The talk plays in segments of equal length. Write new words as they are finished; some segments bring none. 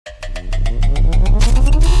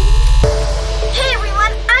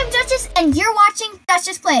and you're watching That's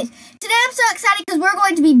Just Plays. Today I'm so excited because we're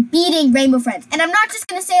going to be beating Rainbow Friends. And I'm not just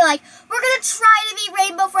going to say like, we're going to try to beat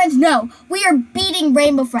Rainbow Friends. No, we are beating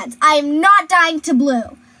Rainbow Friends. I am not dying to blue.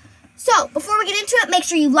 So, before we get into it, make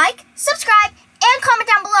sure you like, subscribe, and comment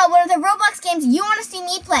down below what are the Roblox games you want to see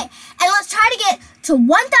me play. And let's try to get to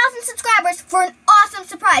 1,000 subscribers for an awesome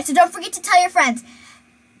surprise. So don't forget to tell your friends.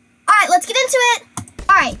 Alright, let's get into it.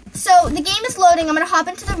 Alright, so the game is loading. I'm going to hop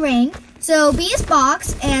into the ring. So B is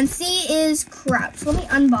box and C is crouch. Let me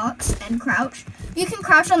unbox and crouch. You can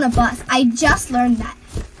crouch on the bus. I just learned that.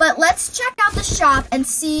 But let's check out the shop and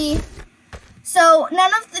see. So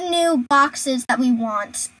none of the new boxes that we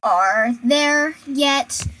want are there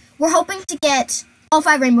yet. We're hoping to get all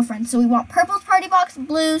 5 Rainbow Friends. So we want purple's party box,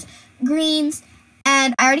 blues, greens,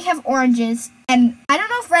 and I already have oranges. And I don't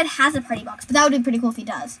know if red has a party box, but that would be pretty cool if he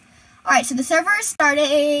does. Alright, so the server is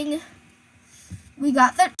starting. We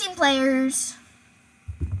got 13 players.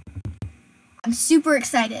 I'm super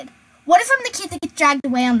excited. What if I'm the kid that gets dragged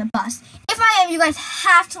away on the bus? If I am, you guys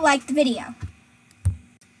have to like the video.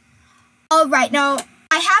 Alright, now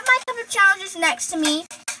I have my cup of challenges next to me.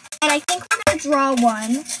 And I think we're going to draw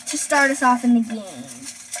one to start us off in the game.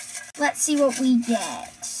 Let's see what we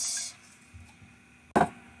get.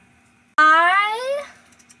 I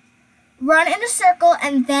run in a circle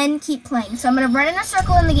and then keep playing. So I'm going to run in a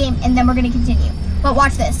circle in the game and then we're going to continue. But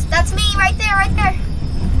watch this. That's me right there, right there.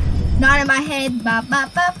 Not in my head. Ba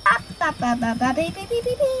ba ba ba ba ba ba ba beep beep beep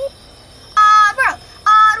beep. Bro.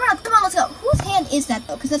 Come on, let's go. Whose hand is that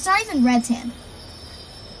though? Because it's not even Red's hand.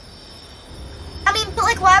 I mean, but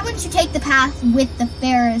like, why wouldn't you take the path with the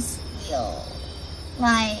Ferris wheel?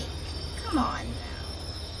 Like, come on now.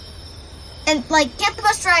 And like, get the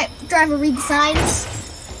bus driver read the signs.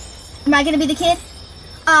 Am I gonna be the kid?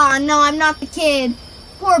 Oh no, I'm not the kid.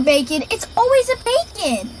 Poor Bacon. It's always a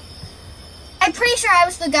Bacon. I'm pretty sure I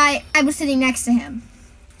was the guy. I was sitting next to him.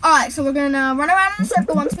 Alright, so we're gonna run around in a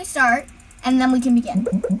circle once we start, and then we can begin.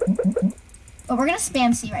 But we're gonna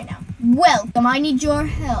spam C right now. Welcome, I need your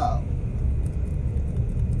help.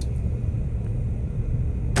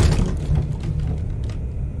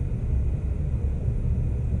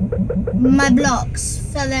 My blocks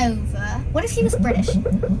fell over. What if he was British?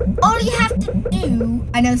 All you have to do,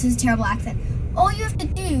 I know this is a terrible accent, all you have to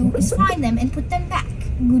do is find them and put them back.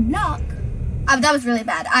 Good luck. That was really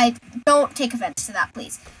bad. I don't take offense to that,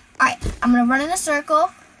 please. Alright, I'm going to run in a circle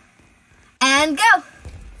and go.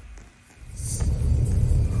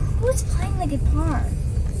 Who's playing the guitar?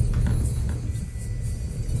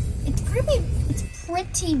 It's pretty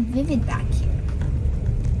vivid back here.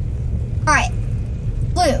 Alright.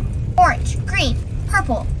 Blue, orange, green,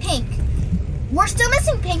 purple, pink. We're still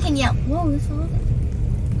missing pink and yellow. Whoa, that's all of it.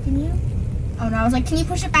 Can you? Oh no, I was like, can you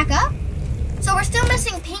push it back up? So we're still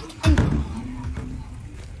missing pink and...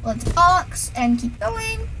 Let's box and keep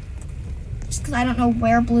going. Just because I don't know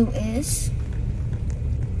where blue is.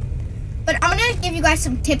 But I'm going to give you guys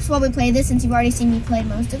some tips while we play this since you've already seen me play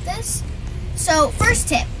most of this. So, first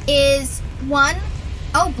tip is one...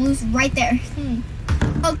 Oh, blue's right there.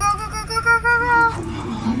 Oh, girl.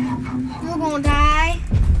 You're gonna die.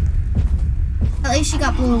 At least she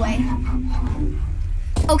got blue away.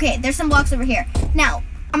 Okay, there's some blocks over here. Now,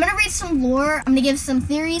 I'm gonna read some lore, I'm gonna give some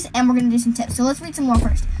theories, and we're gonna do some tips. So let's read some lore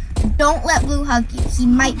first. Don't let Blue hug you. He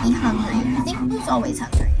might be hungry. I think Blue's always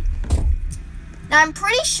hungry. Now, I'm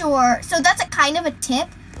pretty sure, so that's a kind of a tip,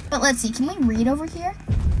 but let's see, can we read over here?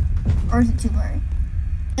 Or is it too blurry?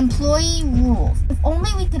 Employee rules. If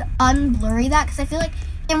only we could unblurry that, because I feel like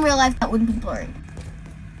in real life that wouldn't be blurry.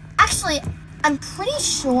 Actually, I'm pretty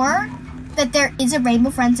sure that there is a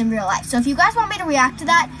Rainbow Friends in real life. So if you guys want me to react to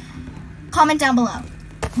that, comment down below.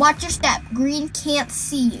 Watch your step. Green can't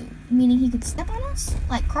see you. Meaning he could step on us?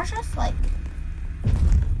 Like crush us? Like,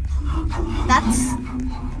 that's,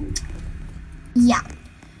 yeah.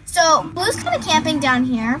 So Blue's kind of camping down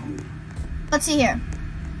here. Let's see here.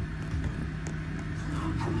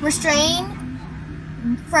 Restrain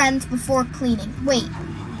friends before cleaning. Wait,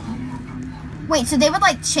 so they would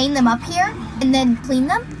like chain them up here and then clean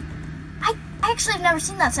them? I actually have never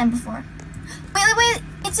seen that sign before. Wait,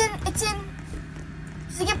 it's in, does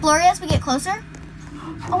it get blurry as we get closer?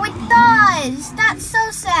 Oh, it does. That's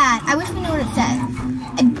so sad. I wish we knew what it said.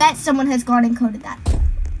 I bet someone has gone and coded that.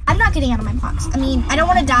 I'm not getting out of my box. I mean, I don't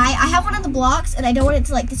want to die. I have one of the blocks and I don't want it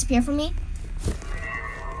to like disappear from me.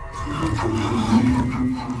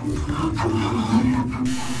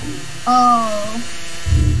 Oh,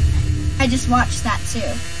 I just watched that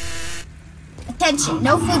too. Attention,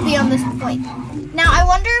 no food beyond this point. Now, I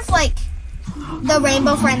wonder if like the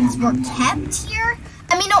Rainbow Friends were kept here.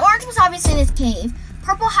 I mean, no, orange was obviously in his cave.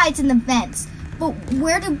 Purple hides in the vents. But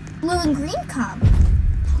where do blue and green come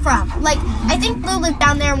from? Like, I think blue lived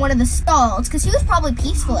down there in one of the stalls because he was probably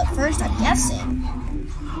peaceful at first, I'm guessing.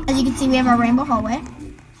 As you can see, we have our rainbow hallway.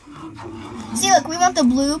 See, look, we want the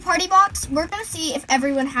blue party box. We're going to see if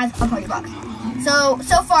everyone has a party box.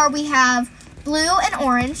 So far we have blue and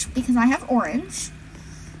orange because I have orange.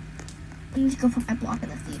 I need to go put my block in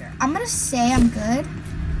the theater. I'm going to say I'm good.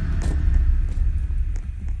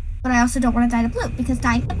 But I also don't want to die to blue because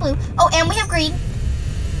dying to blue. Oh, and we have green.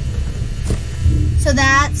 So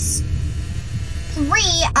that's 3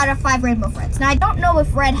 out of 5 rainbow friends. Now, I don't know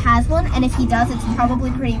if red has one, and if he does, it's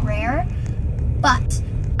probably pretty rare. But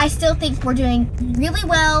I still think we're doing really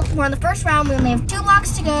well. We're on the first round. We only have 2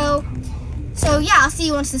 blocks to go. So, yeah, I'll see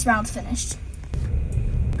you once this round's finished.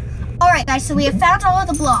 Alright, guys, so we have found all of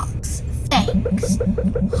the blocks. Thanks.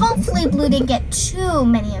 Hopefully blue didn't get too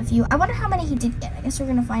many of you. I wonder how many he did get. I guess we're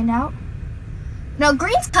going to find out. Now,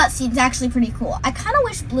 green's cutscene is actually pretty cool. I kind of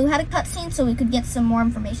wish blue had a cutscene so we could get some more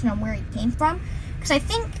information on where he came from. Because I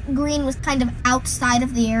think green was kind of outside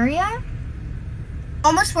of the area.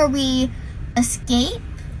 Almost where we escape,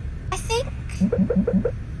 I think.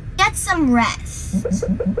 Get some rest.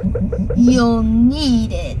 You'll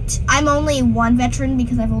need it. I'm only 1 veteran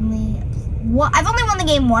because I've only won the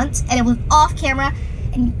game once, and it was off camera,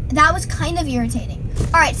 and that was kind of irritating.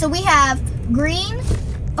 All right, so we have green.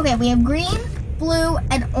 Okay, we have green, blue,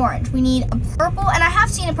 and orange. We need a purple, and I have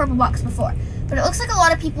seen a purple box before, but it looks like a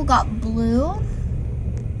lot of people got blue.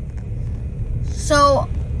 So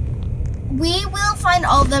we will find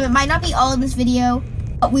all of them. It might not be all in this video,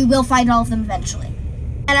 but we will find all of them eventually.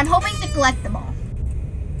 And I'm hoping to collect them all.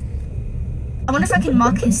 I wonder if I can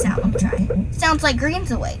mock his sound. Let me try. Sounds like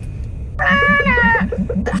green's awake. But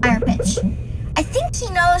higher pitch. I think he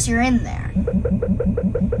knows you're in there.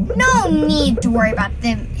 No need to worry about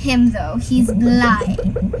him though. He's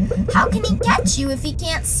blind. How can he get you if he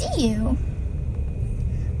can't see you?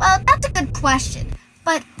 Well, that's a good question.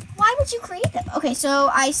 But why would you create them? Okay, so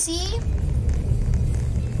I see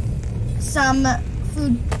some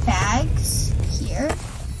food bags here.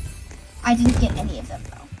 I didn't get any of them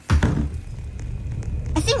though.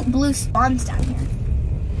 I think blue spawns down here.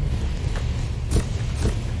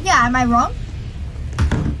 Yeah, am I wrong?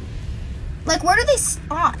 Like, where do they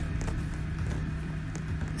spawn?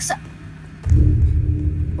 So,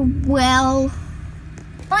 well,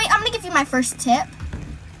 I'm gonna give you my first tip.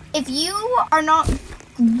 If you are not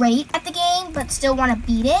great at the game but still want to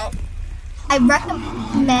beat it, I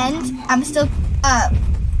recommend, I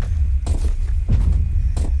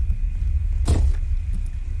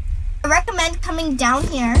recommend coming down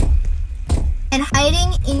here and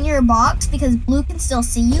hiding in your box because blue can still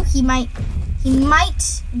see you. He might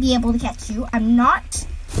be able to catch you. I'm not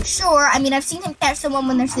sure. I mean, I've seen him catch someone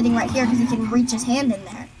when they're sitting right here because he can reach his hand in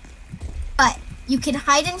there. But you can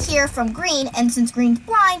hide in here from green, and since green's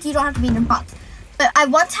blind, you don't have to be in your box. But I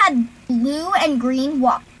once had blue and green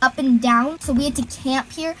walk up and down, so we had to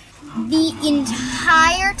camp here the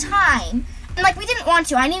entire time. And like, we didn't want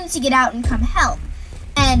to. I needed to get out and come help.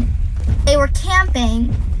 And they were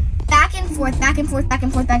camping back and forth, back and forth, back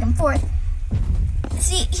and forth, back and forth.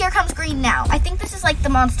 See, here comes green now. I think this is like the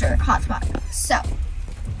monster hotspot. So,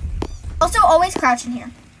 also always crouch in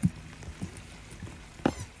here.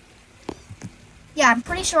 Yeah, I'm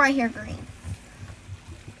pretty sure I hear green.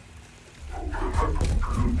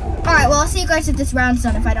 Alright, well, I'll see you guys if this round's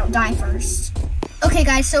done if I don't die first. Okay,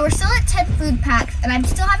 guys, so we're still at 10 food packs, and I'm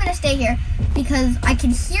still having to stay here because I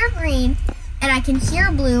can hear green and I can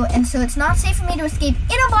hear blue, and so it's not safe for me to escape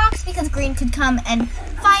in a box because green could come and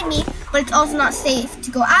find me, but it's also not safe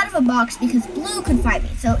to go out of a box because blue could find me.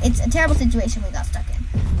 So it's a terrible situation we got stuck in.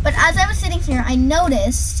 But as I was sitting here, I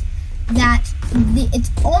noticed that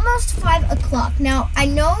it's almost 5 o'clock. Now, I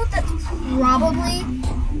know that probably,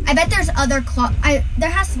 I bet there's other clock.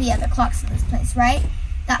 There has to be other clocks in this place, right?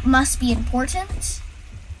 That must be important.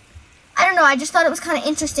 I don't know, I just thought it was kind of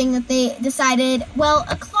interesting that they decided, well,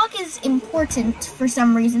 a clock is important for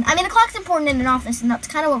some reason. I mean, a clock's important in an office, and that's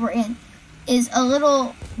kind of what we're in, is a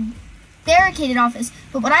little barricaded office.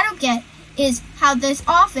 But what I don't get is how this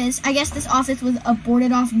office, I guess this office was a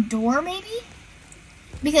boarded off door, maybe?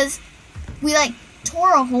 Because we, like,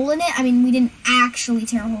 tore a hole in it. I mean, we didn't actually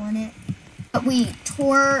tear a hole in it, but we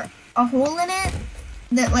tore a hole in it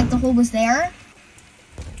that, like, the hole was there.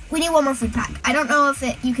 We need one more food pack. I don't know if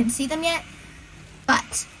you can see them yet,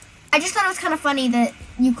 but I just thought it was kind of funny that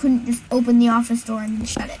you couldn't just open the office door and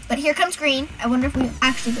shut it. But here comes green. I wonder if we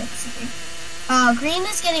actually go to see green. Green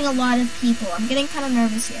is getting a lot of people. I'm getting kind of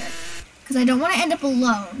nervous here because I don't want to end up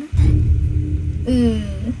alone.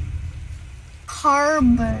 Ooh.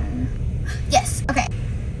 Carbon. Yes, okay.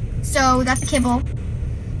 So that's kibble.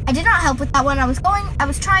 I did not help with that one. I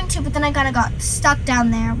was trying to, but then I kind of got stuck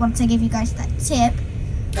down there once I gave you guys that tip.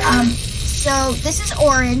 So this is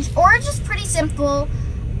orange. Orange is pretty simple.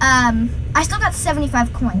 I still got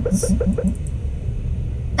 75 coins.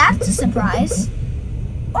 That's a surprise.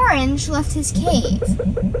 Orange left his cave.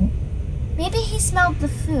 Maybe he smelled the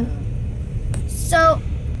food. So,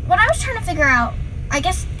 what I was trying to figure out, I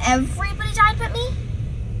guess everybody died but me?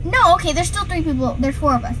 No, okay, there's still 3 people. There's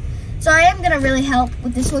 4 of us. So I am gonna really help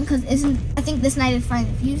with this one because I think this night is Find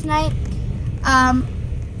the Fuse night.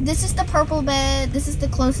 This is the purple bed. This is the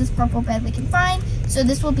closest purple bed we can find. So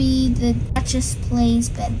this will be the Duchess Plays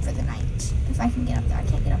bed for the night. If I can get up there. I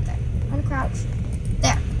can't get up there. I'm gonna crouch.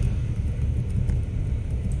 There.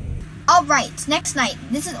 Alright, next night.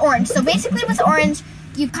 This is orange. So basically with orange,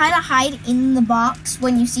 you kind of hide in the box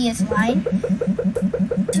when you see its line.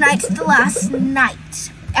 Tonight's the last night.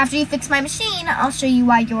 After you fix my machine, I'll show you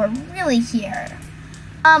why you're really here.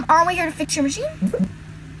 Aren't we here to fix your machine?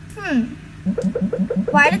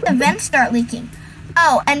 Why did the vent start leaking?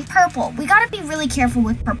 Oh, and purple. We gotta be really careful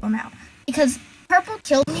with purple now. Because purple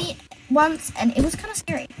killed me once, and it was kind of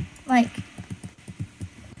scary. Like,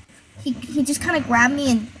 he just kind of grabbed me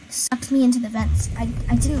and sucked me into the vents. I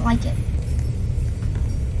didn't like it.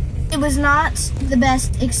 It was not the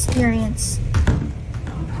best experience.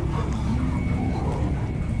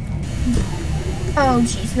 Oh,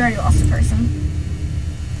 jeez, we already lost a person.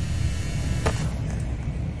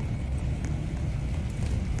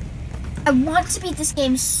 I want to beat this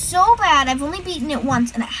game so bad. I've only beaten it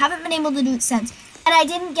once, and I haven't been able to do it since. And I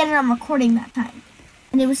didn't get it on recording that time.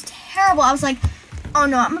 And it was terrible. I was like, oh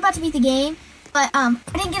no, I'm about to beat the game. But I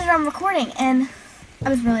didn't get it on recording, and I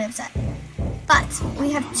was really upset. But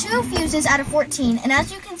we have 2 fuses out of 14. And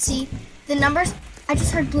as you can see, the numbers... I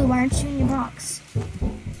just heard blue. Why aren't you in your box?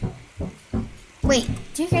 Wait,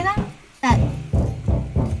 do you hear that? That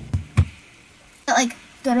like...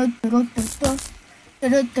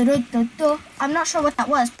 I'm not sure what that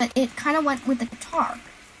was, but it kind of went with the guitar.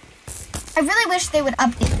 I really wish they would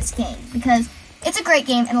update this game because it's a great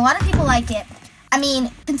game and a lot of people like it. I mean,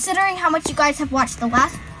 considering how much you guys have watched the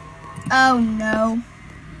last... Oh no.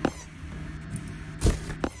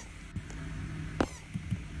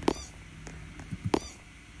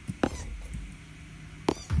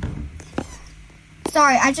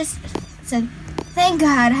 Sorry, I just said, thank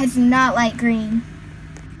God I do not like green.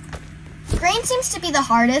 Green seems to be the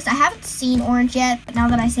hardest. I haven't seen orange yet, but now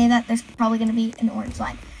that I say that, there's probably going to be an orange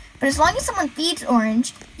line. But as long as someone feeds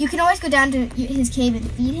orange, you can always go down to his cave and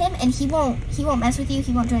feed him, and he won't mess with you.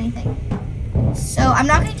 He won't do anything. So I'm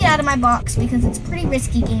not going to get out of my box because it's a pretty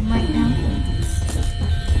risky game right now.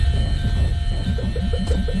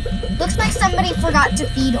 Looks like somebody forgot to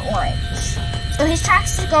feed orange. So his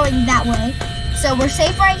tracks are going that way. So we're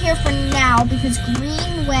safe right here for now because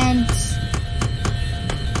green went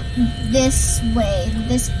this way,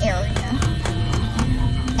 this area.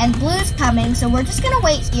 And blue's coming, so we're just gonna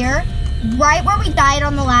wait here, right where we died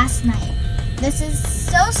on the last night. This is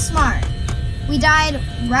so smart. We died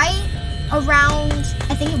right around,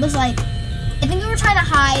 I think we were trying to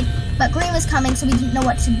hide, but green was coming, so we didn't know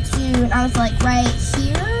what to do, and I was like, right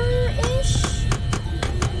here-ish?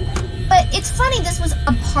 But it's funny, this was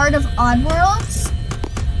a part of Odd Worlds.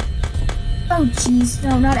 Oh jeez,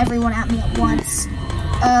 no, not everyone at me at once.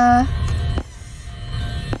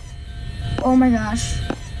 Oh my gosh.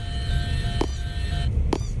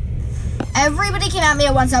 Everybody came at me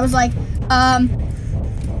at once. I was like, not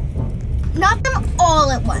them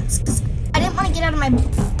all at once, because I didn't want to get out of my...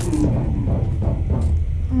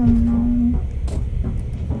 Oh no.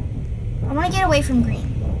 I want to get away from green.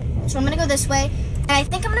 So I'm going to go this way. And I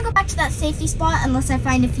think I'm going to go back to that safety spot unless I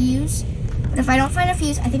find a fuse. But if I don't find a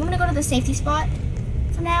fuse, I think I'm going to go to the safety spot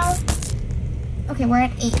for now. Okay, we're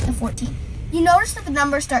at 8 to 14. You notice that the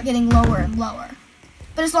numbers start getting lower and lower.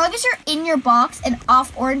 But as long as you're in your box and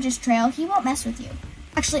off Orange's trail, he won't mess with you.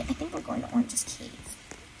 Actually, I think we're going to Orange's cave.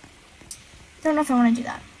 I don't know if I want to do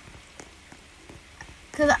that.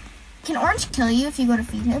 Because can Orange kill you if you go to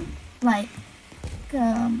feed him? Like,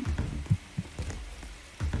 I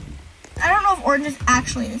don't know if Orange is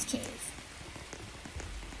actually in his cave.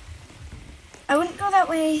 I wouldn't go that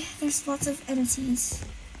way. There's lots of entities.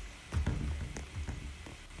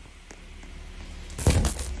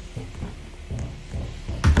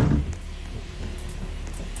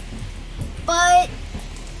 But,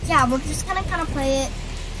 yeah, we're just gonna kind of play it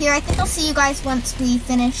here. I think I'll see you guys once we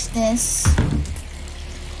finish this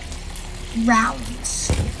round.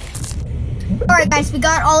 Alright guys, we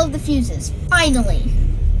got all of the fuses. Finally.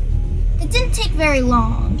 It didn't take very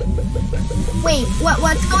long. Wait,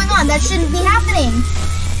 what's going on? That shouldn't be happening.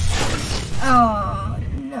 Oh,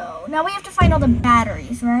 no. Now we have to find all the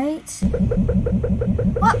batteries, right?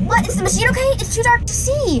 What? Is the machine okay? It's too dark to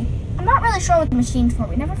see. I'm not really sure what the machine's for.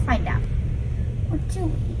 We never find out. What do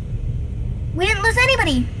we? We didn't lose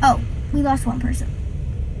anybody. Oh, we lost one person.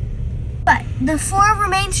 But the 4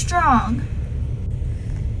 remain strong.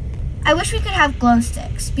 I wish we could have glow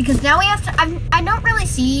sticks because now we have to. I don't really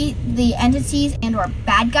see the entities and or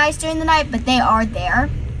bad guys during the night, but they are there.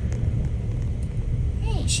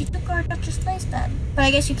 Hey, she took our Duchess place then. But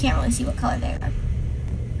I guess you can't really see what color they are.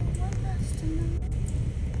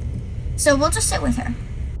 So we'll just sit with her.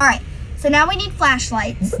 All right. So now we need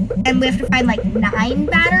flashlights, and we have to find like 9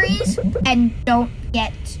 batteries, and don't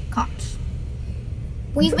get caught.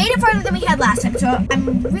 We've made it farther than we had last time, so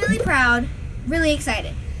I'm really proud, really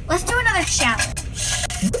excited. Let's do another challenge.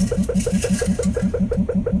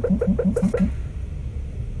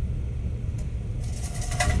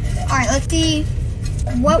 All right, let's see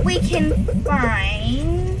what we can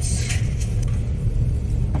find.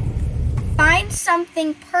 Find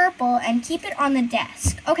something purple and keep it on the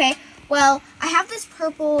desk. Okay. Well, I have this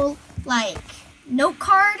purple, like, note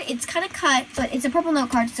card. It's kind of cut, but it's a purple note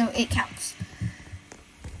card, so it counts.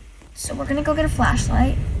 So we're going to go get a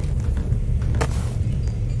flashlight.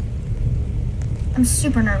 I'm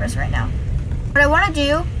super nervous right now. What I want to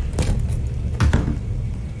do...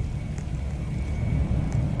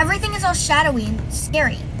 Everything is all shadowy and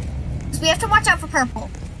scary. So we have to watch out for purple.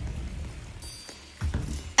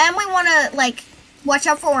 And we want to, like, watch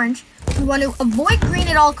out for orange. We want to avoid green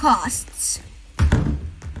at all costs.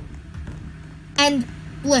 And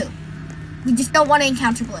blue. We just don't want to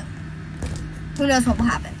encounter blue. Who knows what will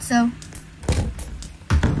happen, so.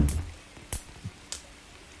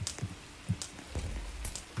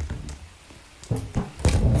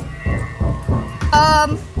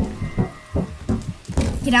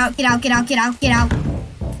 Get out, get out, get out, get out, get out.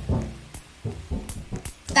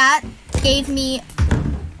 That gave me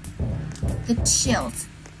the chills.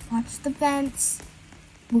 Watch the vents.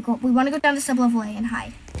 We want to go down to sub-level A and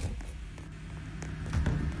hide.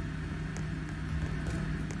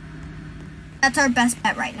 That's our best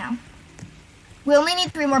bet right now. We only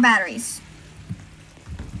need 3 more batteries.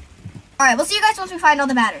 Alright, we'll see you guys once we find all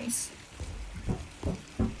the batteries.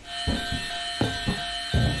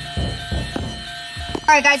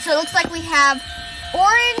 Alright guys, so it looks like we have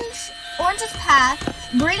orange's path.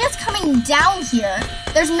 Green is coming down here.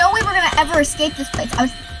 There's no way we're going to ever escape this place. I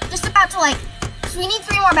was just about to so we need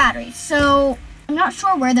 3 more batteries. So I'm not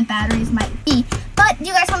sure where the batteries might be. But do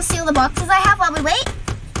you guys want to see all the boxes I have while we wait?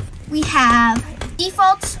 We have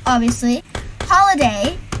default, obviously,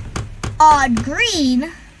 holiday, odd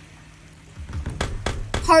green,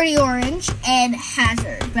 party orange, and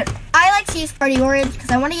hazard. But I like to use party orange because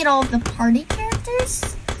I want to get all of the party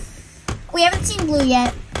characters. We haven't seen blue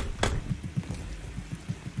yet.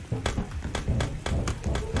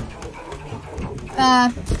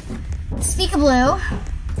 Speak a blue,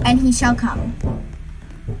 and he shall come.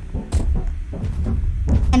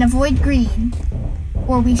 And avoid green,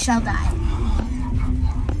 or we shall die.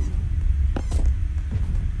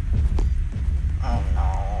 Oh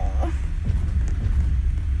no.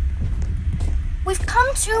 We've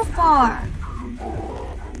come too far.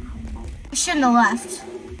 We shouldn't have left.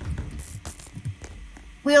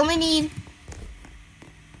 We only need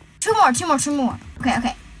 2 more.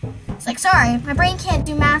 Okay. It's like, sorry, my brain can't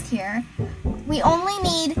do math here. We only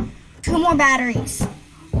need 2 more batteries.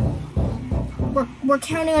 We're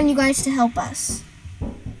counting on you guys to help us.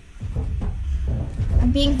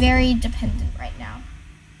 I'm being very dependent right now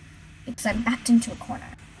because I'm backed into a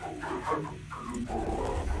corner.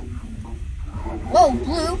 Whoa,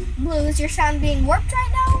 Blue, is your sound being warped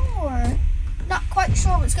right now, or not quite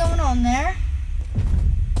sure what's going on there?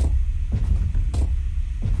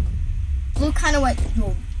 Blue kind of went.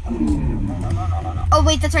 No. Oh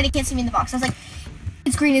wait, that's right. He can't see me in the box. I was like,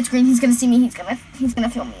 it's green. He's gonna see me. He's gonna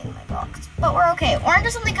feel me in my box. But we're okay. Orange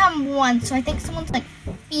has only come once, so I think someone's like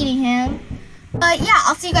feeding him. But yeah,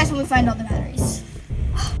 I'll see you guys when we find all the batteries.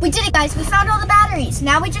 We did it, guys. We found all the batteries.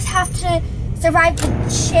 Now we just have to survive the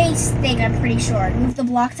chase thing, I'm pretty sure. Move the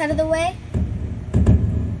blocks out of the way.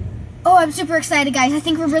 Oh, I'm super excited, guys. I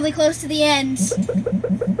think we're really close to the end.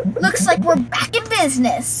 Looks like we're back in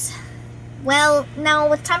business. Well,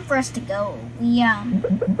 now it's time for us to go.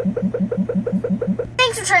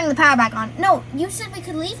 Thanks for turning the power back on. No, you said we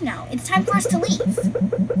could leave now. It's time for us to leave.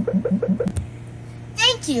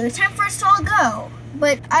 Thank you. It's time for us to all go.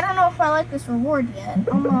 But I don't know if I like this reward yet.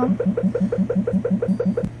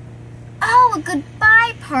 Oh, a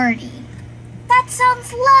goodbye party. That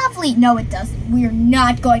sounds lovely. No, it doesn't. We are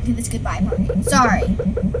not going to this goodbye party. Sorry.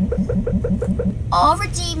 all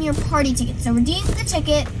redeem your party ticket. So redeem the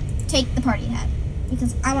ticket, take the party hat.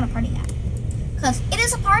 Because I want a party hat. Because it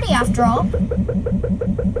is a party after all.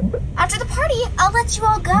 After the party, I'll let you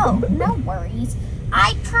all go. No worries.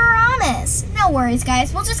 I promise. No worries,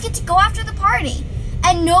 guys. We'll just get to go after the party.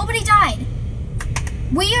 And nobody died.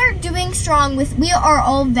 We are doing strong with, we are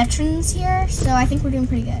all veterans here, so I think we're doing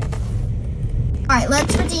pretty good. Alright,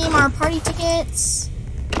 let's redeem our party tickets.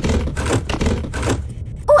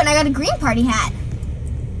 Oh, and I got a green party hat.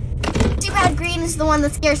 Too bad green is the one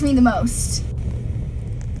that scares me the most.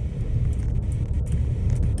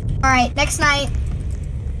 Alright, next night,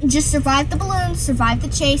 just survive the balloons, survive the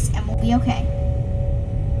chase, and we'll be okay.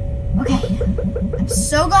 Okay, I'm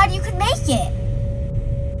so glad you could make it.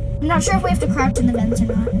 I'm not sure if we have to crouch in the vents or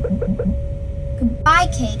not. Goodbye,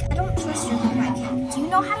 cake. I don't trust your goodbye cake. Do you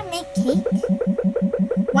know how to make cake?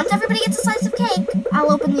 Once everybody gets a slice of cake,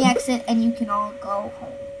 I'll open the exit and you can all go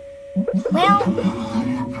home. Well,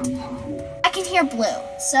 I can hear Blue.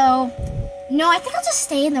 So, no, I think I'll just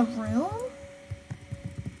stay in the room.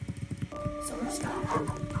 So we're just gonna...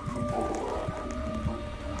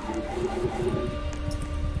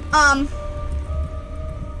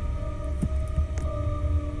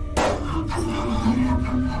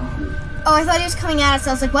 Oh, I thought he was coming at us.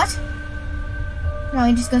 I was like, what? No,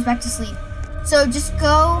 he just goes back to sleep. So just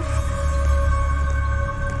go.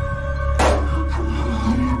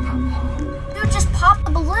 Dude, just pop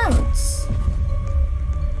the balloons.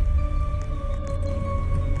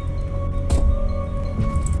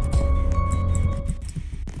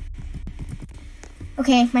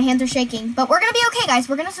 Okay, my hands are shaking. But we're gonna be okay, guys.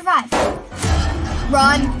 We're gonna survive.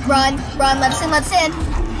 Run, run, run. Let's in, let's in.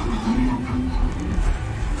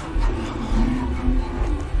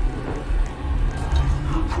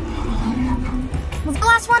 The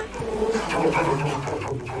last one.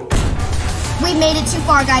 We made it too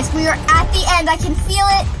far, guys. We are at the end. I can feel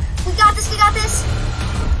it. We got this. We got this.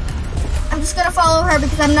 I'm just gonna follow her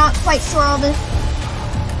because I'm not quite sure all the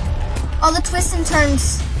twists and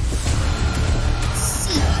turns.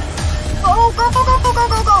 See. Go, go, go, go, go, go,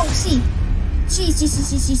 go, go. See. See. I see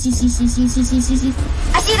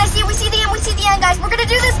it. I see it. We see the end. We see the end, guys. We're gonna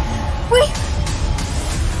do this.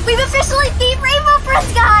 We've officially beat Rainbow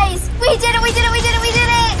Friends, guys! We did it, we did it, we did it, we did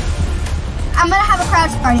it! I'm gonna have a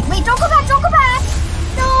crouch party. Wait, don't go back, don't go back!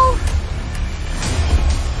 No!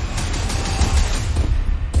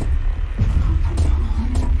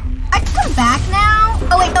 I can come back now?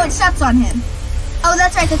 Oh wait, no, it shuts on him. Oh,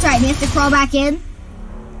 that's right, that's right. He has to crawl back in.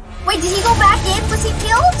 Wait, did he go back in? Was he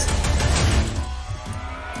killed?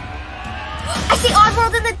 I see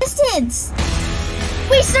Oddworld in the distance!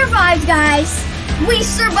 We survived, guys! We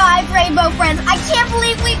survived, Rainbow Friends. I can't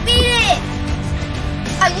believe we beat it.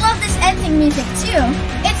 I love this ending music, too.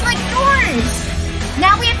 It's like Doors.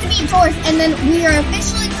 Now we have to beat Doors, and then we are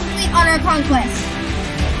officially complete on our conquest.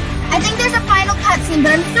 I think there's a final cutscene,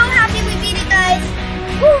 but I'm so happy we beat it, guys.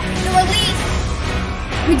 Woo, the relief.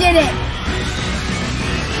 We did it.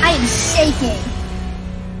 I am shaking.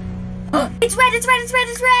 It's red, it's red, it's red,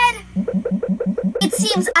 it's red. It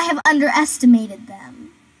seems I have underestimated them.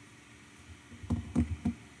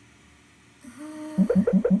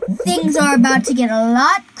 Things are about to get a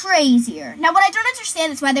lot crazier. Now, what I don't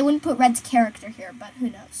understand is why they wouldn't put Red's character here, but who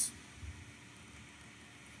knows.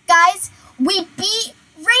 Guys, we beat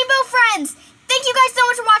Rainbow Friends. Thank you guys so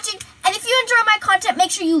much for watching. And if you enjoy my content,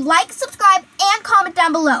 make sure you like, subscribe, and comment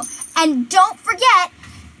down below. And don't forget,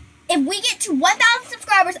 if we get to 1,000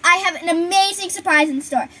 subscribers, I have an amazing surprise in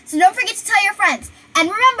store. So don't forget to tell your friends. And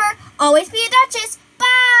remember, always be a Duchess.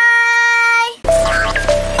 Bye!